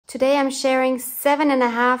Today I'm sharing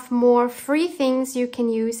 7.5 more free things you can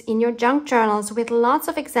use in your junk journals with lots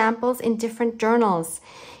of examples in different journals.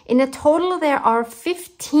 In a total, there are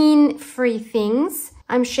 15 free things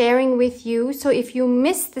I'm sharing with you. So if you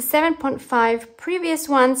missed the 7.5 previous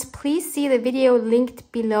ones, please see the video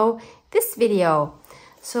linked below this video.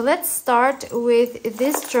 So let's start with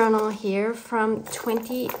this journal here from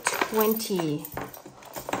 2020.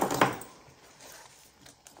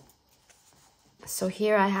 So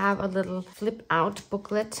here I have a little flip out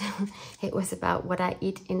booklet. It was about what I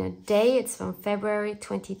eat in a day. It's from February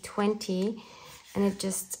 2020 and it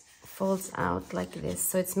just folds out like this.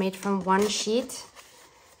 So it's made from one sheet.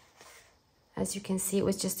 As you can see, it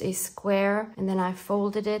was just a square and then I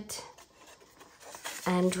folded it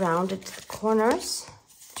and rounded the corners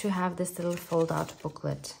to have this little fold out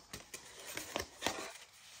booklet.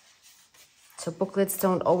 So booklets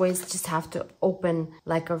don't always just have to open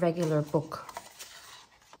like a regular book.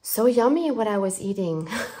 So yummy what I was eating.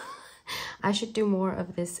 I should do more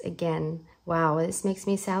of this again. Wow, this makes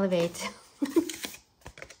me salivate.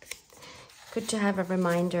 Good to have a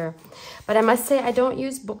reminder. But I must say I don't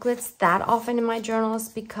use booklets that often in my journals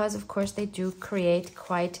because of course they do create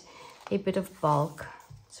quite a bit of bulk.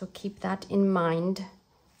 So keep that in mind.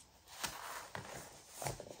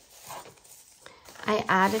 I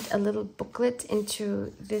added a little booklet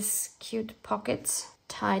into this cute pocket.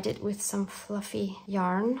 Tied it with some fluffy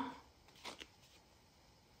yarn.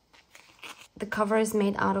 The cover is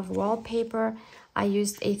made out of wallpaper. I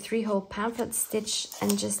used a 3-hole pamphlet stitch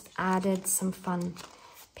and just added some fun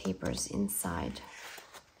papers inside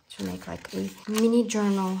to make like a mini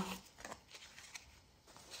journal.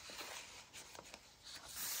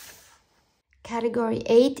 Category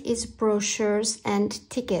 8 is brochures and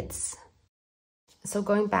tickets. So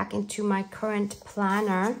going back into my current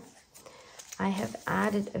planner, I have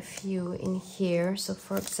added a few in here. So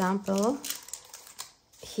for example,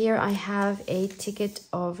 here I have a ticket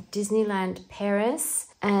of Disneyland Paris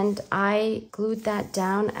and I glued that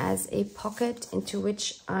down as a pocket into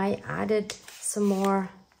which I added some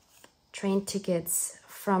more train tickets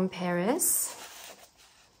from Paris.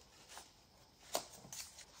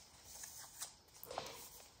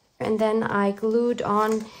 And then I glued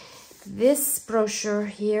on this brochure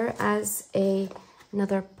here as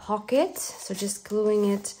another pocket, so just gluing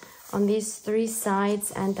it on these 3 sides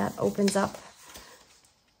and that opens up.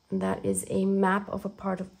 And that is a map of a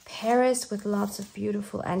part of Paris with lots of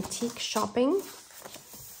beautiful antique shopping.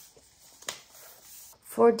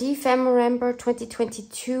 For Defemember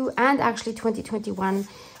 2022 and actually 2021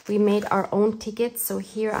 we made our own tickets. So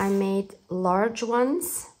here I made large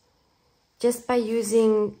ones just by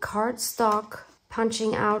using cardstock,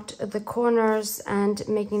 punching out the corners and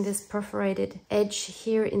making this perforated edge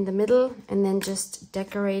here in the middle and then just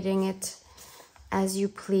decorating it as you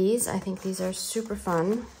please. I think these are super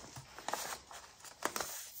fun.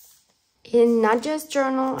 In Nadia's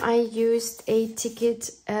journal, I used a ticket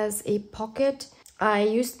as a pocket. I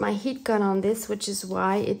used my heat gun on this, which is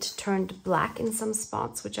why it turned black in some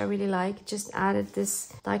spots, which I really like. Just added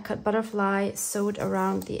this die-cut butterfly sewed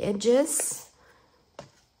around the edges.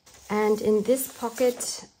 And in this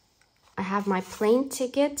pocket, I have my plain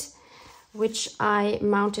ticket, which I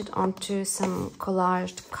mounted onto some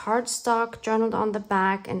collaged cardstock, journaled on the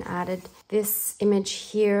back, and added this image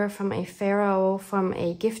here from a pharaoh from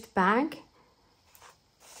a gift bag.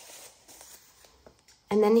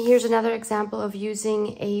 And then here's another example of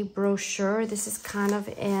using a brochure. This is kind of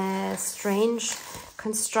a strange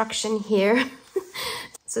construction here.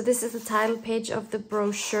 So this is the title page of the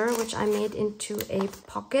brochure, which I made into a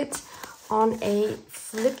pocket on a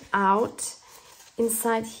flip out.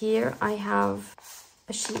 Inside here, I have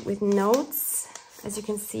a sheet with notes. As you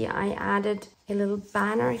can see, I added a little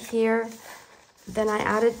banner here. Then I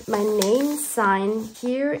added my name sign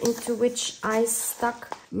here into which I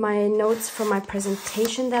stuck my notes from my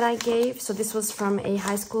presentation that I gave. So this was from a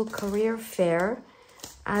high school career fair.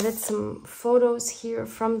 Added some photos here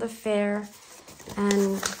from the fair.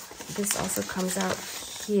 And this also comes out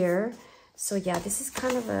here. So yeah, this is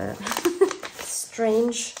kind of a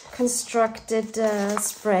strange constructed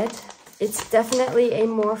spread. It's definitely a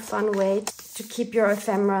more fun way to keep your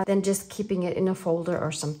ephemera than just keeping it in a folder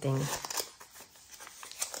or something.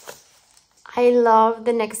 I love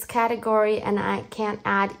the next category and I can't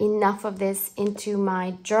add enough of this into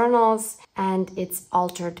my journals, and it's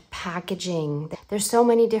altered packaging. There's so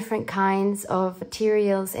many different kinds of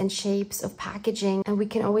materials and shapes of packaging and we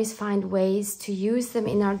can always find ways to use them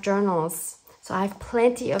in our journals. So I have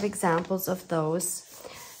plenty of examples of those.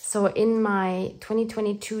 So in my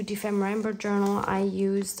 2022 Defemember journal, I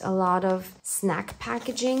used a lot of snack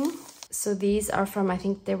packaging. So these are from, I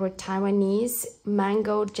think they were Taiwanese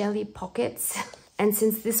mango jelly pockets. And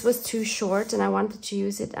since this was too short and I wanted to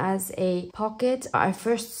use it as a pocket, I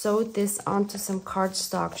first sewed this onto some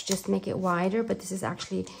cardstock to just make it wider, but this is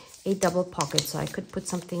actually a double pocket, so I could put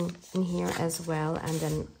something in here as well. And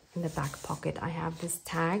then in the back pocket, I have this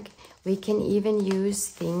tag. We can even use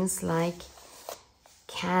things like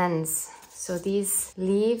cans. So these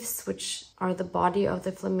leaves, which are the body of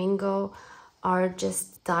the flamingo, are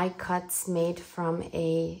just die cuts made from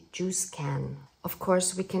a juice can. Of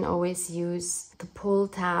course, we can always use the pull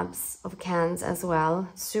tabs of cans as well.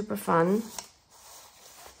 Super fun.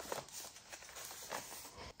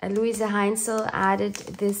 Louise Heinzel added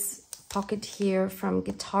this pocket here from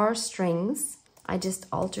guitar strings. I just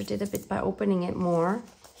altered it a bit by opening it more.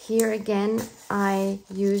 Here again, I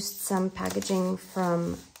used some packaging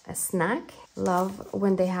from a snack. Love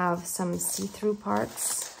when they have some see-through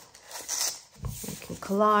parts. You can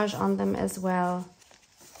collage on them as well.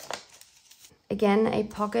 Again, a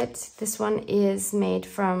pocket. This one is made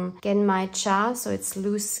from Genmai Cha, so it's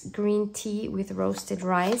loose green tea with roasted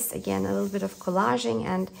rice. Again, a little bit of collaging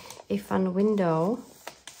and a fun window.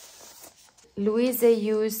 Louise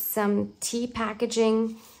used some tea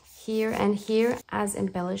packaging here and here as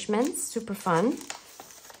embellishments. Super fun.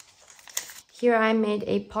 Here I made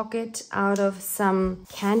a pocket out of some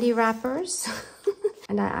candy wrappers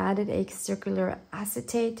and I added a circular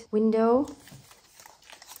acetate window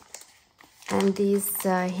and these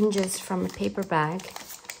hinges from a paper bag.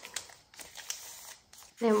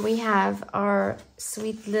 Then we have our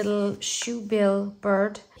sweet little shoebill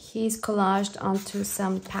bird. He's collaged onto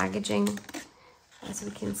some packaging, as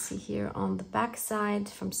we can see here on the back side,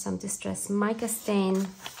 from some distress mica stain.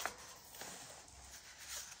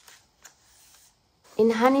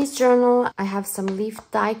 In Honey's journal, I have some leaf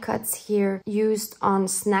die cuts here used on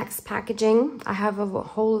snacks packaging. I have a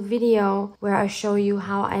whole video where I show you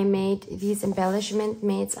how I made these embellishments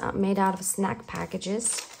made out of snack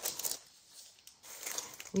packages.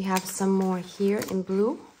 We have some more here in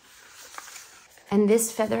blue. And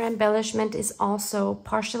this feather embellishment is also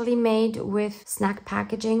partially made with snack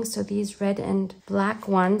packaging. So these red and black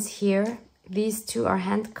ones here, these two are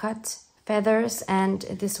hand cut feathers, and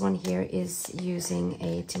this one here is using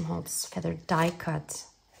a Tim Holtz feather die cut.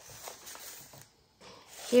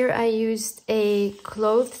 Here I used a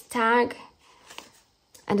cloth tag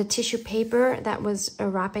and a tissue paper that was a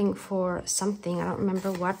wrapping for something, I don't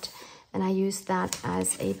remember what, and I used that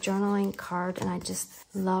as a journaling card, and I just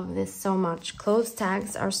love this so much. Clothes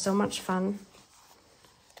tags are so much fun.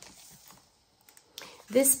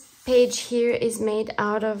 This page here is made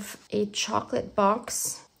out of a chocolate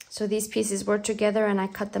box. So these pieces were together and I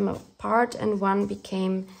cut them apart, and one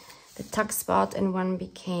became the tuck spot and one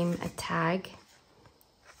became a tag.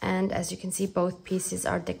 And as you can see, both pieces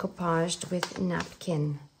are decoupaged with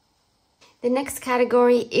napkin. The next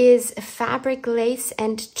category is fabric, lace,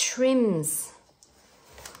 and trims.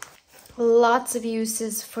 Lots of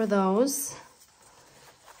uses for those.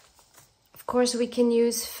 Of course, we can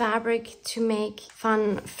use fabric to make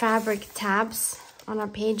fun fabric tabs on our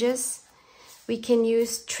pages. We can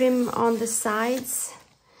use trim on the sides.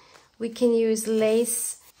 We can use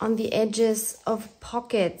lace on the edges of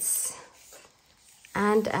pockets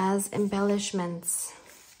and as embellishments.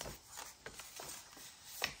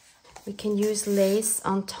 We can use lace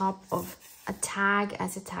on top of a tag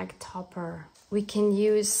as a tag topper. We can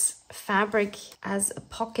use fabric as a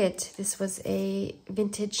pocket. This was a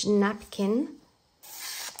vintage napkin.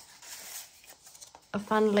 A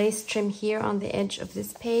fun lace trim here on the edge of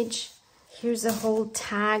this page. Here's a whole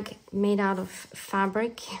tag made out of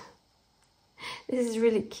fabric. This is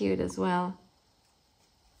really cute as well.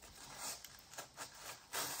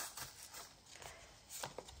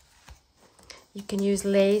 You can use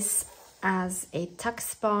lace as a tuck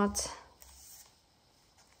spot.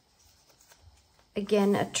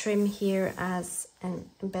 Again, a trim here as an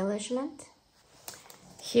embellishment.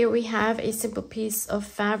 Here we have a simple piece of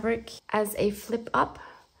fabric as a flip up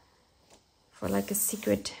for like a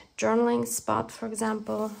secret journaling spot, for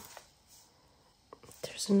example.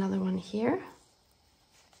 There's another one here.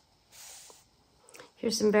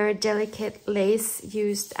 Here's some very delicate lace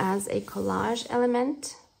used as a collage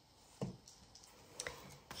element.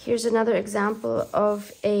 Here's another example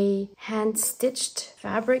of a hand-stitched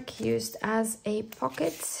fabric used as a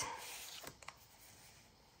pocket.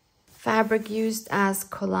 Fabric used as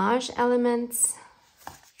collage elements.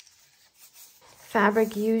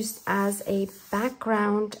 Fabric used as a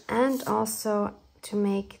background and also to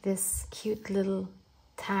make this cute little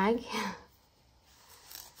tag.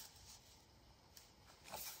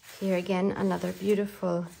 Here again, another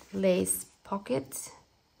beautiful lace pocket.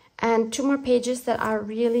 And two more pages that I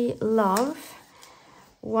really love.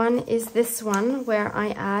 One is this one where I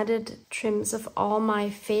added trims of all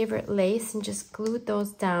my favorite lace and just glued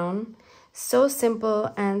those down. So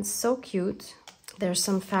simple and so cute. There's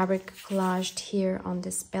some fabric collaged here on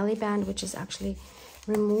this belly band, which is actually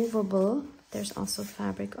removable. There's also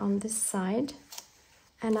fabric on this side.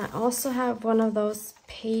 And I also have one of those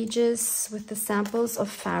pages with the samples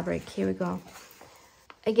of fabric. Here we go.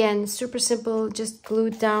 Again, super simple, just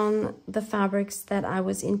glued down the fabrics that I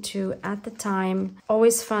was into at the time.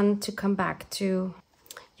 Always fun to come back to.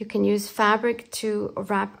 You can use fabric to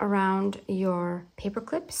wrap around your paper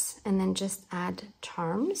clips and then just add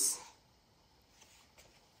charms.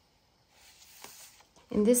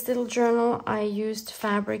 In this little journal, I used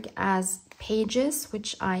fabric as pages,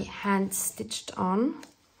 which I hand stitched on,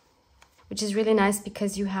 which is really nice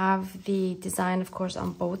because you have the design, of course,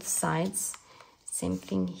 on both sides. Same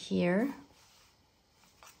thing here.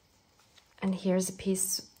 And here's a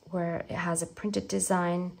piece where it has a printed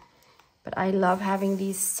design. But I love having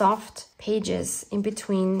these soft pages in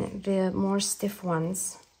between the more stiff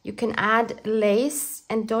ones. You can add lace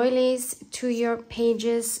and doilies to your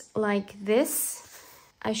pages like this.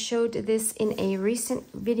 I showed this in a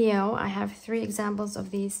recent video. I have 3 examples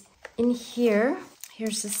of these in here.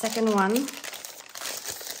 Here's the second one.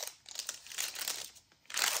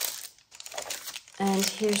 And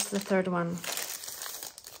here's the third one.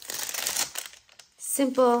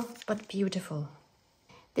 Simple but beautiful.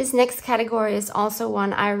 This next category is also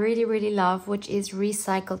one I really love, which is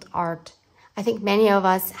recycled art. I think many of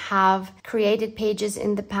us have created pages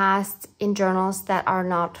in the past in journals that are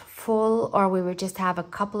not full, or we would just have a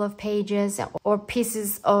couple of pages or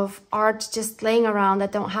pieces of art just laying around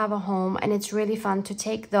that don't have a home. And it's really fun to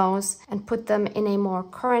take those and put them in a more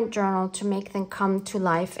current journal to make them come to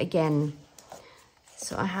life again.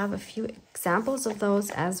 So I have a few examples of those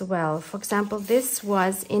as well. For example, this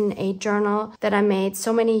was in a journal that I made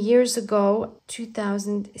so many years ago,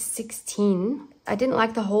 2016. I didn't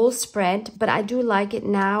like the whole spread, but I do like it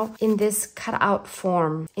now in this cutout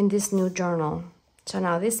form in this new journal. So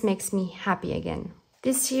now this makes me happy again.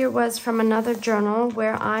 This here was from another journal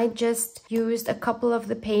where I just used a couple of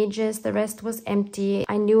the pages. The rest was empty.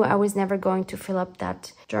 I knew I was never going to fill up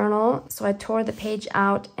that journal. So I tore the page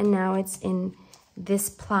out and now it's in this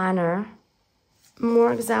planner.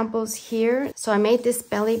 More examples here. So I made this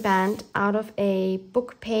belly band out of a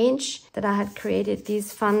book page that I had created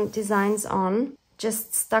these fun designs on.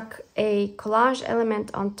 Just stuck a collage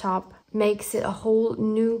element on top. Makes it a whole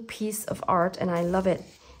new piece of art and I love it.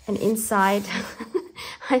 And inside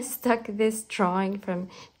I stuck this drawing from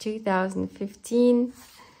 2015.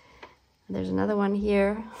 There's another one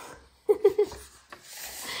here.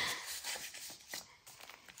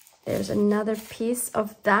 There's another piece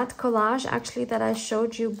of that collage actually that I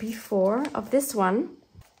showed you before of this one.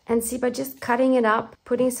 And see, by just cutting it up,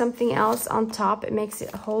 putting something else on top, it makes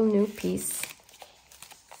it a whole new piece.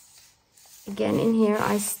 Again, in here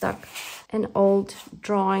I stuck an old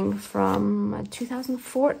drawing from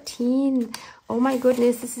 2014. Oh my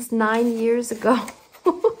goodness, this is 9 years ago.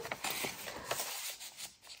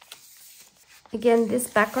 Again, this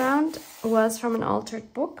background was from an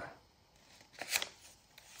altered book.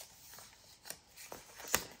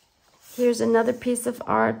 Here's another piece of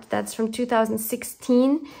art that's from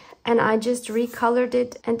 2016 and I just recolored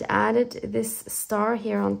it and added this star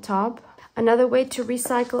here on top. Another way to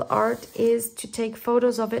recycle art is to take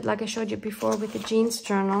photos of it like I showed you before with the jeans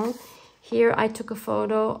journal. Here I took a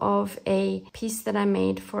photo of a piece that I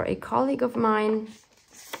made for a colleague of mine.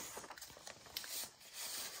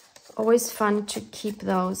 Always fun to keep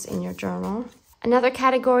those in your journal. Another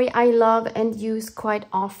category I love and use quite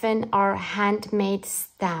often are handmade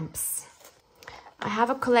stamps. I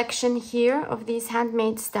have a collection here of these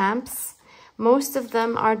handmade stamps. Most of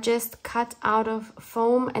them are just cut out of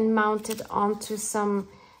foam and mounted onto some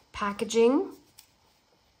packaging.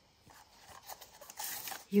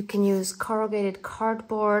 You can use corrugated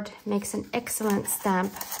cardboard, makes an excellent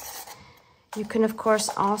stamp. You can of course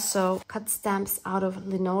also cut stamps out of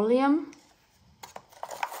linoleum.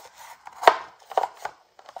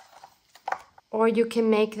 Or you can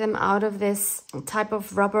make them out of this type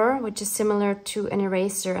of rubber, which is similar to an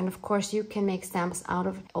eraser. And of course, you can make stamps out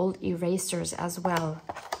of old erasers as well.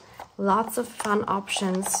 Lots of fun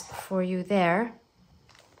options for you there.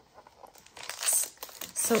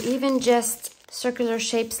 So even just circular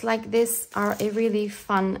shapes like this are a really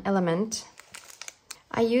fun element.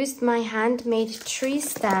 I used my handmade tree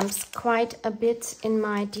stamps quite a bit in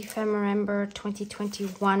my December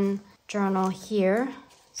 2021 journal here.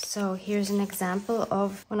 So here's an example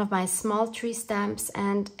of one of my small tree stamps,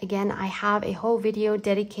 and again I have a whole video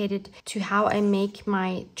dedicated to how I make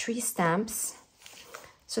my tree stamps.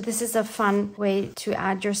 So this is a fun way to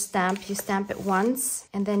add your stamp. You stamp it once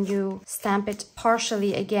and then you stamp it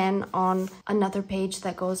partially again on another page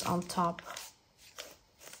that goes on top.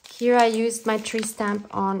 Here I used my tree stamp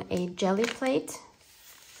on a jelly plate.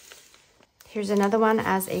 Here's another one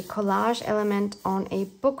as a collage element on a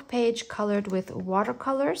book page colored with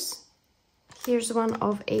watercolors. Here's one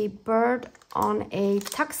of a bird on a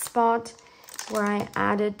tuck spot where I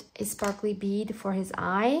added a sparkly bead for his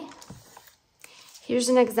eye. Here's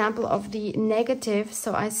an example of the negative.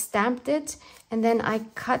 So I stamped it and then I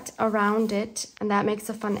cut around it, and that makes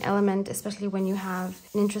a fun element, especially when you have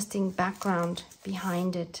an interesting background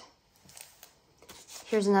behind it.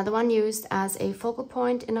 Here's another one used as a focal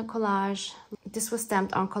point in a collage. This was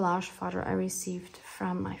stamped on collage fodder I received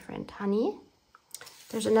from my friend Honey.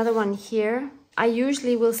 There's another one here. I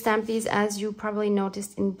usually will stamp these, as you probably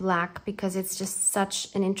noticed, in black because it's just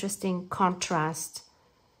such an interesting contrast.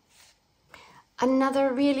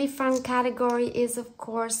 Another really fun category is, of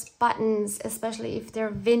course, buttons, especially if they're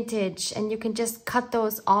vintage, and you can just cut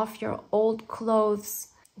those off your old clothes,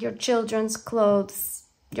 your children's clothes,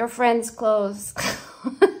 your friends' clothes.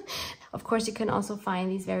 Of course, you can also find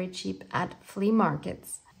these very cheap at flea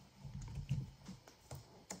markets.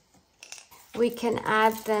 We can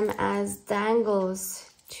add them as dangles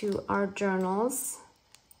to our journals.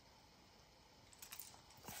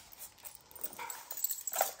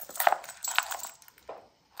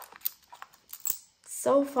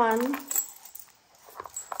 So fun.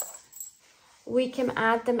 We can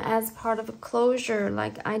add them as part of a closure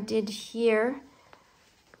like I did here.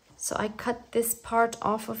 So I cut this part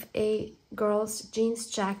off of a girl's jeans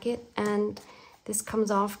jacket and this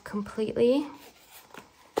comes off completely.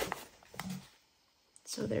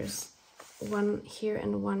 So there's one here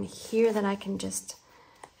and one here that I can just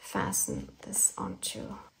fasten this onto.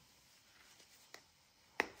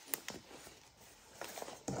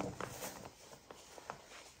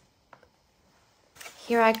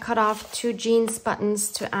 Here I cut off 2 jeans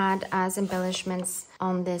buttons to add as embellishments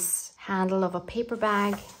on this handle of a paper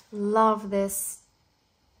bag. Love this.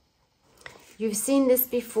 You've seen this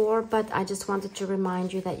before, but I just wanted to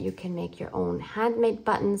remind you that you can make your own handmade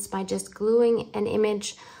buttons by just gluing an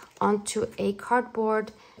image onto a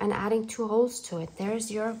cardboard and adding 2 holes to it.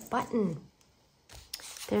 There's your button.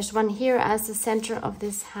 There's one here as the center of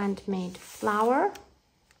this handmade flower.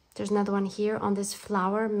 There's another one here on this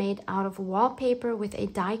flower made out of wallpaper with a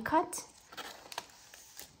die cut.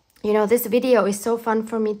 You know, this video is so fun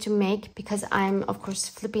for me to make because I'm, of course,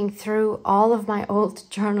 flipping through all of my old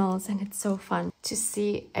journals and it's so fun to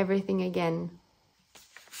see everything again.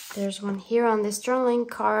 There's one here on this journaling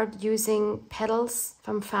card using petals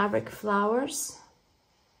from fabric flowers.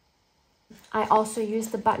 I also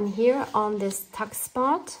used the button here on this tuck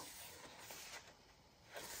spot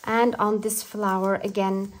and on this flower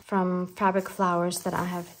again from fabric flowers that I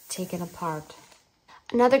have taken apart.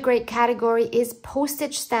 Another great category is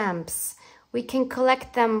postage stamps. We can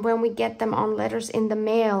collect them when we get them on letters in the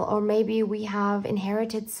mail, or maybe we have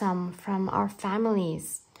inherited some from our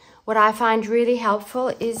families. What I find really helpful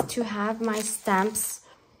is to have my stamps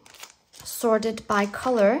sorted by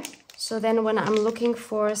color. So then when I'm looking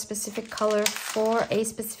for a specific color for a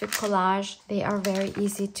specific collage, they are very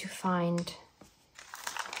easy to find.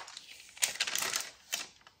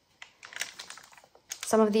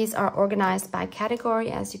 Some of these are organized by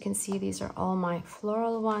category. As you can see, these are all my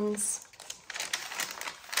floral ones.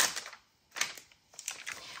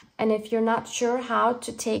 And if you're not sure how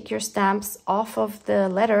to take your stamps off of the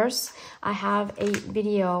letters, I have a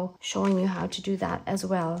video showing you how to do that as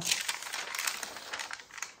well.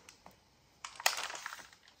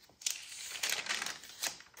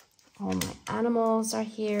 All my animals are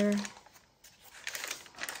here.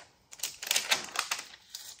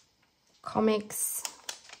 Comics.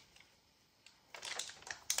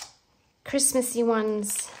 Christmassy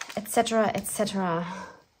ones, etc., etc.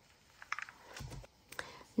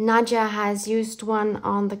 Nadia has used one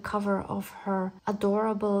on the cover of her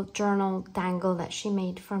adorable journal dangle that she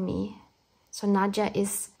made for me. So Nadia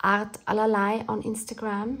is Art Alalai on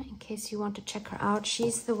Instagram, in case you want to check her out.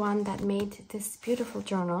 She's the one that made this beautiful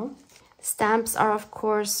journal. The stamps are, of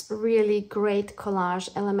course, really great collage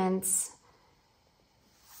elements.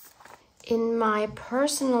 In my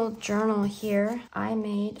personal journal here, I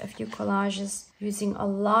made a few collages using a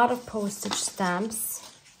lot of postage stamps.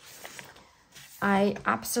 I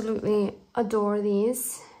absolutely adore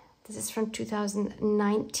these. This is from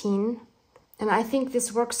 2019. And I think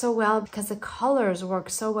this works so well because the colors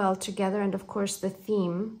work so well together, and of course the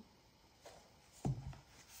theme.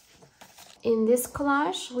 In this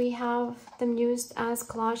collage, we have them used as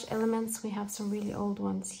collage elements. We have some really old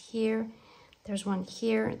ones here. There's one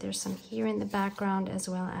here. There's some here in the background, as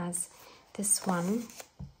well as this one.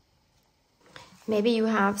 Maybe you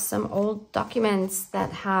have some old documents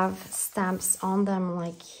that have stamps on them,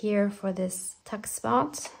 like here for this tuck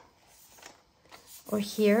spot, or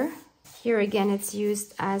here. Here again, it's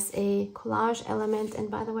used as a collage element.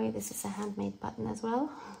 And by the way, this is a handmade button as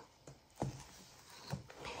well.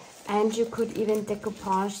 And you could even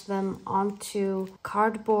decoupage them onto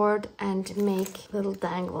cardboard and make little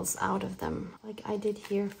dangles out of them, like I did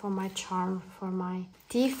here for my charm for my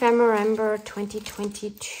Defemember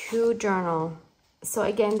 2022 journal. So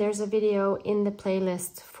again, there's a video in the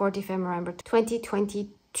playlist for Defemember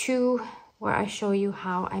 2022 where I show you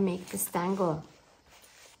how I make this dangle.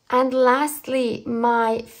 And lastly,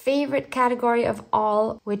 my favorite category of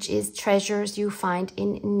all, which is treasures you find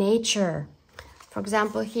in nature. For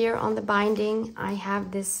example, here on the binding, I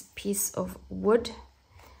have this piece of wood.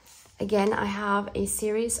 Again, I have a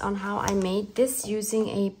series on how I made this using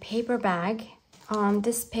a paper bag. On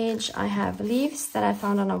this page, I have leaves that I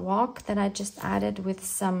found on a walk that I just added with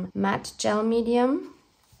some matte gel medium.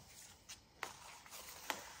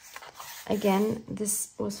 Again,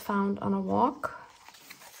 this was found on a walk.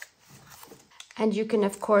 And you can,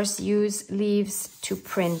 of course, use leaves to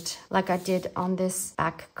print, like I did on this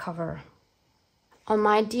back cover. On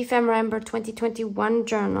my Defemember 2021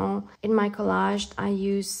 journal, in my collage, I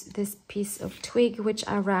use this piece of twig, which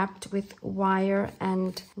I wrapped with wire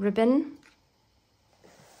and ribbon.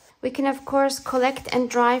 We can, of course, collect and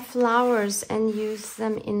dry flowers and use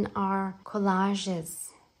them in our collages.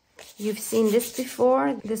 You've seen this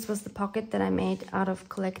before. This was the pocket that I made out of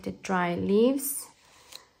collected dry leaves.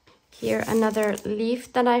 Here, another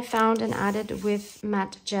leaf that I found and added with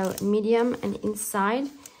matte gel medium, and inside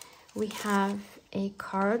we have a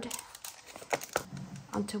card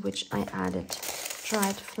onto which I added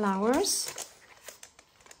dried flowers.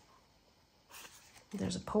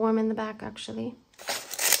 There's a poem in the back, actually.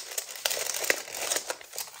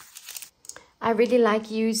 I really like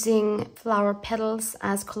using flower petals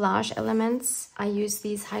as collage elements. I use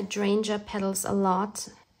these hydrangea petals a lot.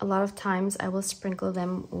 A lot of times I will sprinkle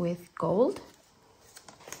them with gold.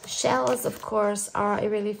 Shells, of course, are a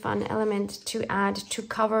really fun element to add to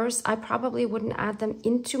covers. I probably wouldn't add them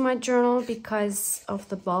into my journal because of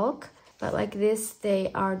the bulk, but like this,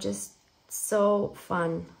 they are just so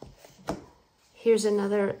fun. Here's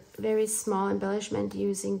another very small embellishment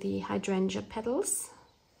using the hydrangea petals.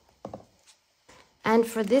 And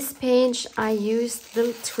for this page, I used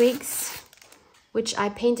little twigs, which I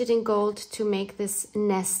painted in gold to make this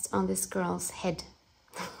nest on this girl's head.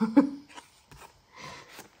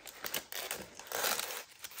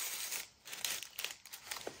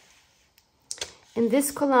 In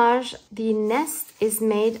this collage, the nest is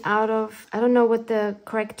made out of, I don't know what the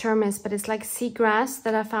correct term is, but it's like seagrass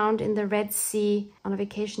that I found in the Red Sea on a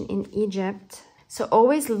vacation in Egypt. So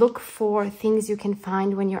always look for things you can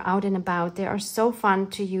find when you're out and about. They are so fun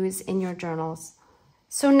to use in your journals.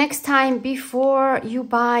 So next time, before you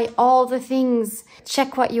buy all the things,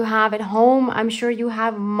 check what you have at home. I'm sure you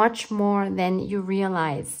have much more than you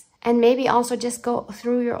realize. And maybe also just go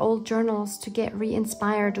through your old journals to get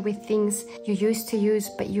re-inspired with things you used to use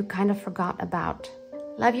but you kind of forgot about.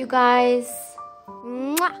 Love you guys.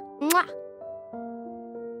 Mwah, mwah.